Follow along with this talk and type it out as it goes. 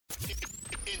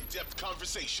In-depth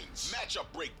conversations, matchup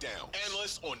breakdown,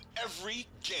 analysts on every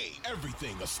game.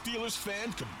 Everything a Steelers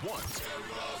fan could want.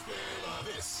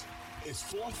 This is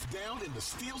Fourth Down in the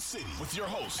Steel City with your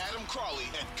hosts, Adam Crawley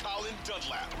and Colin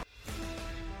Dunlap.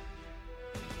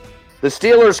 The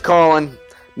Steelers, Colin,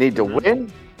 need to win.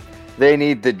 They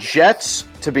need the Jets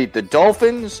to beat the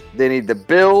Dolphins. They need the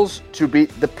Bills to beat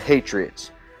the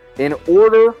Patriots. In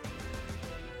order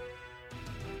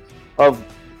of...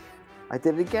 I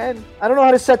did it again. I don't know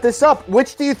how to set this up.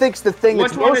 Which do you think's the thing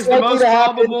that's most likely to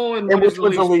happen, and which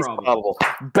one's the least probable?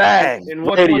 Bang! And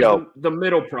which one's the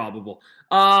middle probable?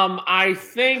 I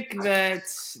think that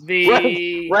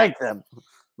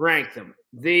rank them.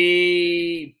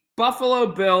 The Buffalo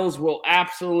Bills will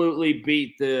absolutely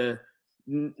beat the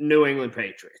New England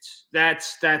Patriots.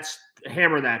 That's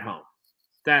hammer that home.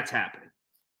 That's happening.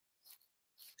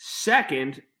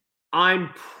 Second, I'm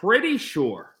pretty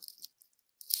sure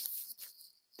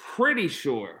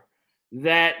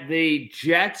that the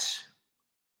Jets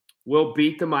will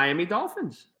beat the Miami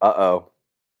Dolphins. Uh-oh.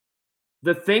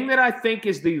 The thing that I think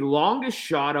is the longest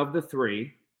shot of the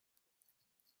three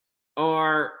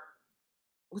are,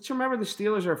 let's remember the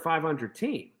Steelers are a 500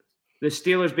 team. The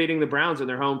Steelers beating the Browns in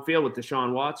their home field with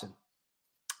Deshaun Watson.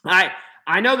 I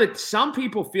know that some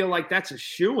people feel like that's a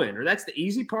shoo-in or that's the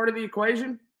easy part of the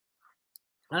equation.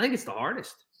 I think it's the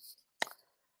hardest.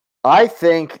 I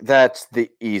think that's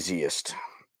the easiest.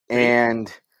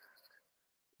 And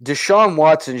Deshaun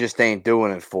Watson just ain't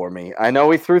doing it for me. I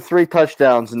know he threw 3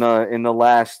 touchdowns in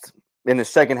the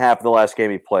second half of the last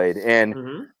game he played.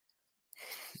 And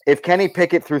if Kenny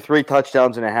Pickett threw 3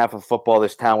 touchdowns in a half of football,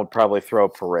 this town would probably throw a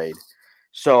parade.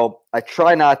 So I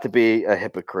try not to be a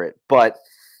hypocrite, but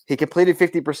he completed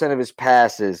 50% of his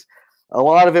passes. A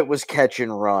lot of it was catch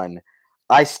and run.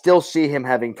 I still see him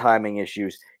having timing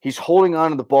issues. He's holding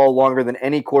on to the ball longer than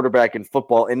any quarterback in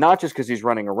football, and not just because he's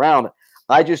running around.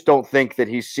 I just don't think that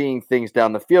he's seeing things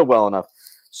down the field well enough.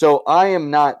 So I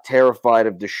am not terrified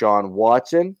of Deshaun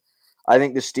Watson. I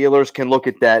think the Steelers can look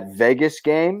at that Vegas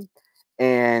game,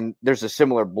 and there's a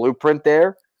similar blueprint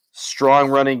there. Strong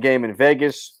running game in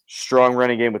Vegas, strong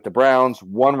running game with the Browns,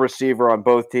 one receiver on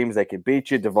both teams that can beat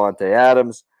you, Devontae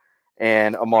Adams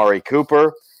and Amari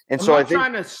Cooper. And I'm so not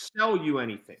trying to sell you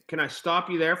anything. Can I stop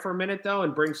you there for a minute, though,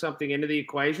 and bring something into the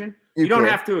equation? You don't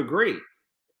have to agree.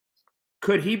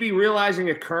 Could he be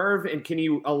realizing a curve, and can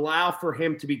you allow for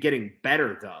him to be getting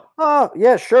better, though? Oh,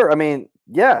 yeah, sure. I mean,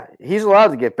 yeah, he's allowed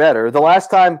to get better. The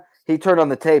last time he turned on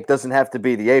the tape doesn't have to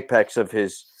be the apex of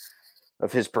his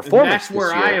performance. And that's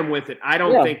where I am with it. I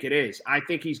don't think it is. I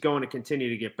think he's going to continue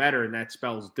to get better, and that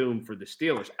spells doom for the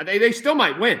Steelers. They still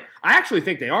might win. I actually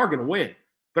think they are going to win.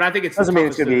 But I think it doesn't mean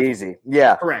it's going to be easy.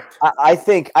 Yeah, correct. I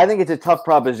think it's a tough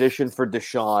proposition for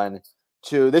Deshaun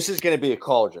to. This is going to be a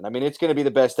cauldron. I mean, it's going to be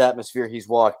the best atmosphere he's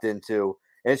walked into,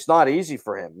 and it's not easy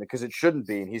for him because it shouldn't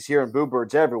be. And he's hearing boo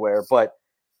birds everywhere. But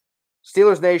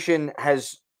Steelers Nation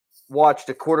has watched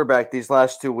a quarterback these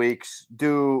last 2 weeks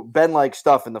do Ben-like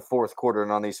stuff in the fourth quarter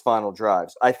and on these final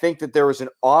drives. I think that there is an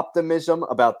optimism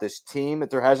about this team that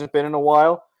there hasn't been in a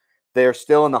while. They're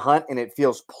still in the hunt, and it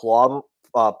feels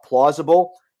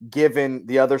plausible given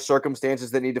the other circumstances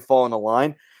that need to fall in the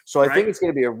line. So I think it's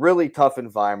going to be a really tough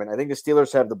environment. I think the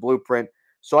Steelers have the blueprint.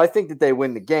 So I think that they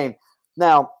win the game.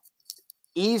 Now,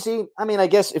 easy, I mean, I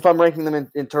guess if I'm ranking them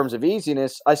in terms of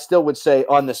easiness, I still would say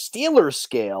on the Steelers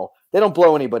scale, they don't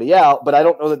blow anybody out, but I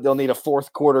don't know that they'll need a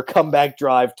fourth quarter comeback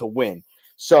drive to win.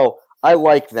 So I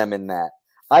like them in that.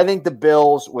 I think the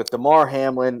Bills with Damar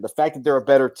Hamlin, the fact that they're a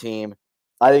better team,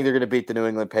 I think they're going to beat the New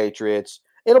England Patriots.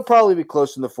 It'll probably be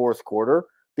close in the fourth quarter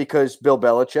because Bill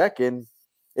Belichick, and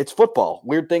it's football.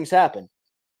 Weird things happen.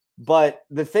 But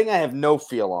the thing I have no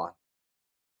feel on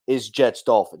is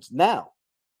Jets-Dolphins. Now,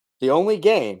 the only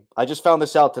game, I just found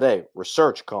this out today,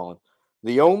 research, Colin,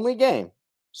 the only game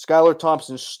Skylar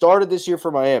Thompson started this year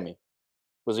for Miami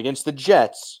was against the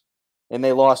Jets, and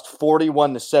they lost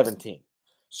 41-17.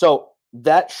 So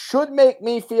that should make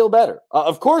me feel better.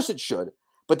 Of course it should.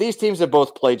 But these teams have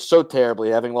both played so terribly,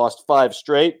 having lost 5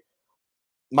 straight.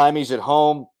 Miami's at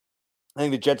home. I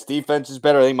think the Jets' defense is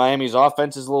better. I think Miami's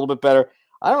offense is a little bit better.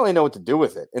 I don't really know what to do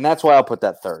with it, and that's why I'll put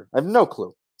that third. I have no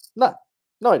clue. None.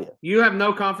 No idea. You have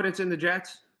no confidence in the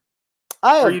Jets?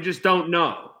 Or you just don't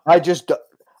know? I just don't.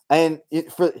 And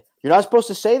you're not supposed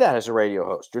to say that as a radio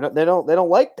host. They don't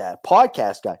like that.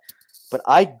 Podcast guy. But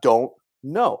I don't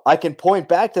know. I can point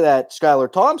back to that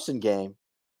Skylar Thompson game,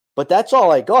 but that's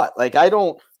all I got. Like I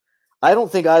don't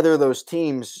think either of those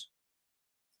teams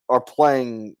are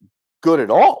playing good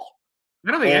at all.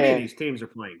 I don't think any of these teams are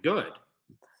playing good.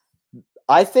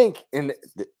 I think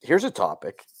here's a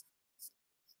topic.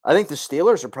 I think the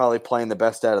Steelers are probably playing the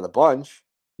best out of the bunch.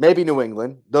 Maybe New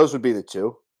England. Those would be the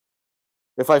two.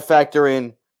 If I factor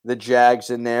in the Jags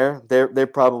in there, they're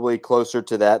probably closer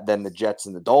to that than the Jets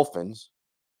and the Dolphins.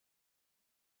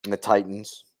 And the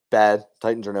Titans. Bad.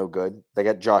 Titans are no good. They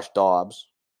got Josh Dobbs.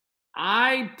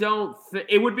 I don't think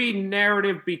it would be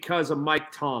narrative because of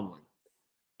Mike Tomlin.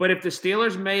 But if the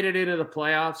Steelers made it into the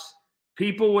playoffs,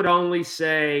 people would only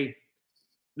say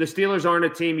the Steelers aren't a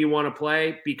team you want to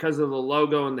play because of the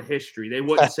logo and the history. They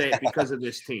wouldn't say it because of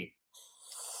this team.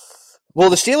 Well,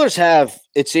 the Steelers have,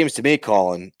 it seems to me,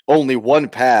 Colin, only one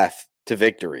path to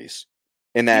victories.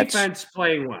 And that's defense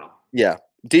playing well. Yeah.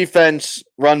 Defense,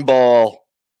 run ball,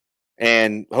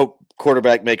 and hope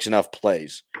quarterback makes enough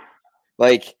plays.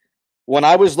 Like, when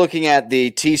I was looking at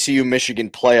the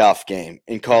TCU-Michigan playoff game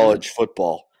in college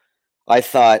football, I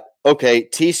thought, okay,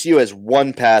 TCU has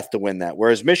one path to win that,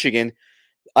 whereas Michigan,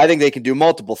 I think they can do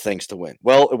multiple things to win.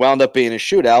 Well, it wound up being a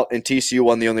shootout, and TCU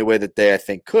won the only way that they, I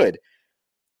think, could.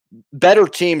 Better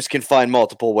teams can find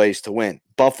multiple ways to win.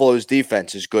 Buffalo's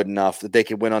defense is good enough that they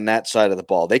can win on that side of the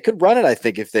ball. They could run it, I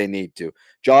think, if they need to.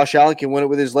 Josh Allen can win it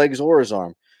with his legs or his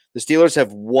arm. The Steelers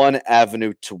have one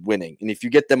avenue to winning, and if you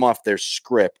get them off their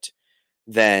script,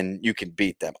 then you can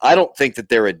beat them. I don't think that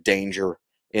they're a danger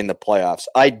in the playoffs.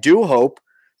 I do hope,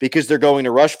 because they're going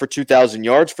to rush for 2,000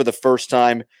 yards for the first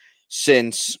time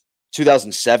since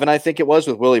 2007, I think it was,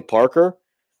 with Willie Parker.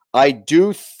 I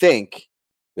do think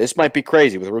this might be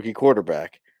crazy with a rookie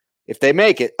quarterback. If they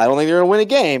make it, I don't think they're going to win a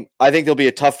game. I think they'll be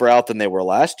a tougher out than they were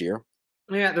last year.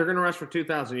 Yeah, they're going to rush for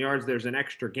 2,000 yards. There's an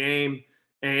extra game,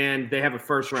 and they have a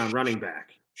first-round running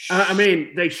back. I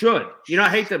mean, they should. I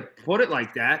hate to put it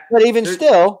like that. But even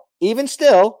still,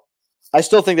 I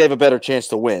still think they have a better chance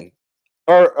to win,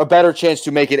 or a better chance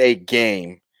to make it a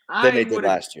game than they did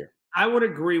last year. I would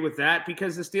agree with that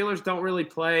because the Steelers don't really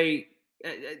play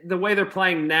the way they're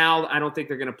playing now. I don't think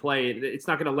they're going to play it. It's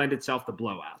not going to lend itself to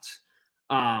blowouts.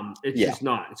 It's just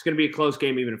not. It's going to be a close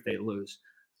game even if they lose.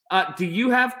 Do you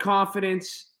have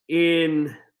confidence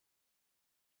in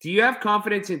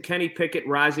Kenny Pickett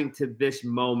rising to this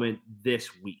moment this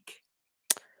week?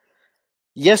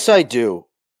 Yes, I do.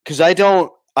 Because I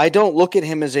don't look at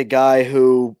him as a guy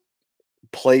who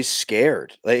plays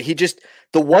scared. Like,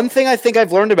 the one thing I think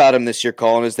I've learned about him this year,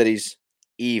 Colin, is that he's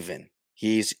even.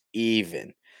 He's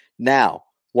even. Now,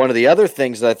 one of the other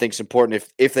things that I think is important,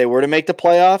 if they were to make the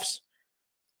playoffs,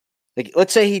 like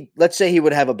let's say he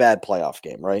would have a bad playoff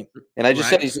game, right? And I just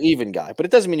said he's an even guy, but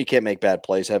it doesn't mean you can't make bad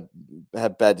plays, have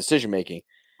bad decision making.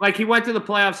 Like he went to the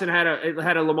playoffs and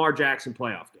had a Lamar Jackson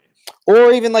playoff game,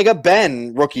 or even like a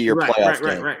Ben rookie year playoff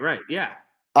game. Right. Yeah,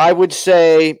 I would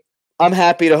say I'm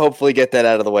happy to hopefully get that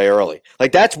out of the way early.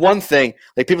 Like, that's one thing.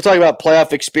 Like, people talk about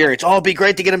playoff experience. Oh, it'd be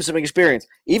great to get him some experience.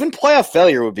 Even playoff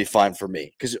failure would be fine for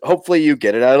me because hopefully you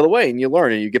get it out of the way and you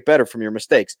learn and you get better from your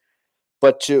mistakes.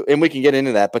 And we can get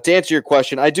into that. But to answer your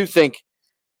question, I don't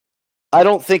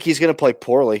think he's going to play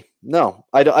poorly. No,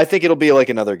 I think it'll be like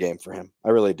another game for him. I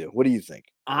really do. What do you think?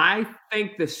 I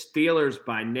think the Steelers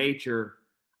by nature,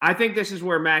 I think this is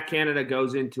where Matt Canada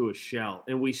goes into a shell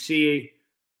and we see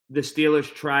the Steelers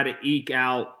try to eke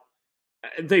out.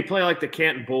 They play like the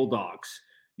Canton Bulldogs.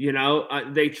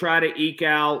 They try to eke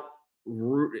out.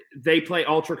 They play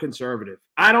ultra conservative.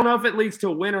 I don't know if it leads to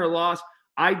a win or a loss.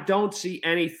 I don't see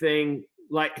anything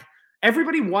like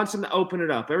everybody wants them to open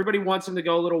it up. Everybody wants them to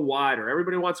go a little wider.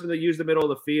 Everybody wants them to use the middle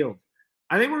of the field.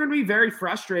 I think we're going to be very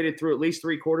frustrated through at least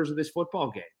 3/4 of this football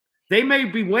game. They may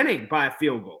be winning by a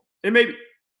field goal. It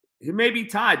may be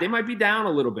tied. They might be down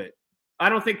a little bit. I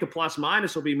don't think the plus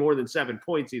minus will be more than 7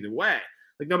 points either way.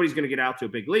 Like, nobody's going to get out to a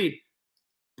big lead.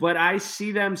 But I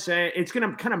see them saying it's going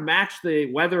to kind of match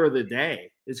the weather of the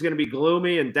day. It's going to be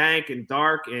gloomy and dank and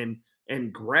dark and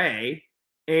gray.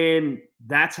 And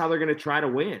that's how they're going to try to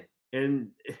win. And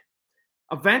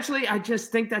eventually, I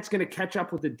just think that's going to catch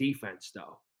up with the defense,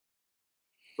 though.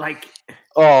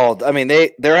 I mean,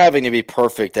 they're having to be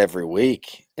perfect every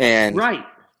week. And right.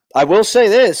 I will say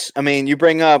this. I mean, you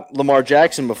bring up Lamar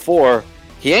Jackson before.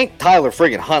 He ain't Tyler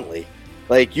friggin' Huntley.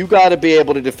 Like, you got to be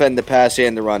able to defend the pass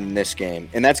and the run in this game.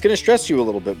 And that's going to stress you a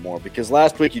little bit more because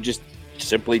last week you just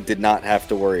simply did not have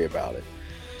to worry about it.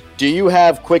 Do you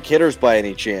have quick hitters by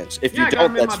any chance? If you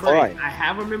don't, that's fine. I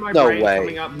have them in my brain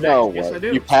coming up next. No way. Yes, I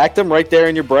do. You packed them right there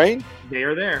in your brain? They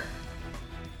are there.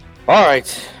 All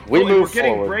right. We're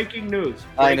getting breaking news.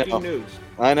 Breaking news.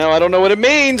 I know. I don't know what it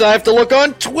means. I have to look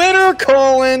on Twitter,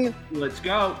 Colin. Let's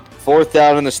go. 4th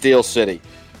down in the Steel City.